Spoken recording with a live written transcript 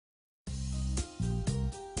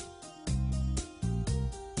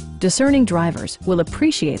Discerning drivers will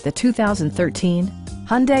appreciate the 2013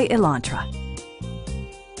 Hyundai Elantra.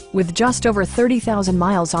 With just over 30,000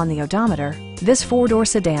 miles on the odometer, this four-door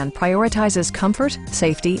sedan prioritizes comfort,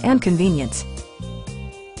 safety, and convenience.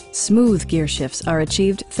 Smooth gear shifts are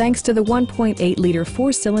achieved thanks to the 1.8-liter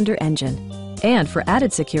four-cylinder engine. And for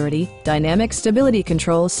added security, dynamic stability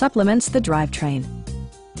control supplements the drivetrain.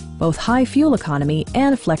 Both high fuel economy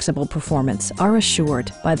and flexible performance are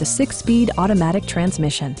assured by the 6-speed automatic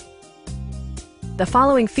transmission. The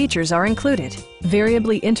following features are included: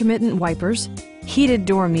 variably intermittent wipers, heated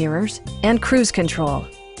door mirrors, and cruise control.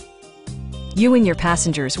 You and your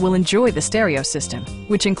passengers will enjoy the stereo system,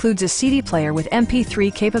 which includes a CD player with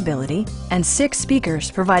MP3 capability and 6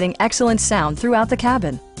 speakers providing excellent sound throughout the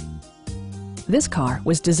cabin. This car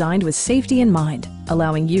was designed with safety in mind,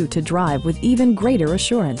 allowing you to drive with even greater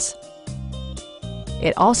assurance.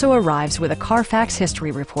 It also arrives with a Carfax history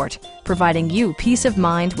report, providing you peace of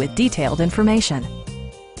mind with detailed information.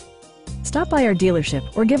 Stop by our dealership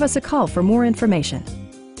or give us a call for more information.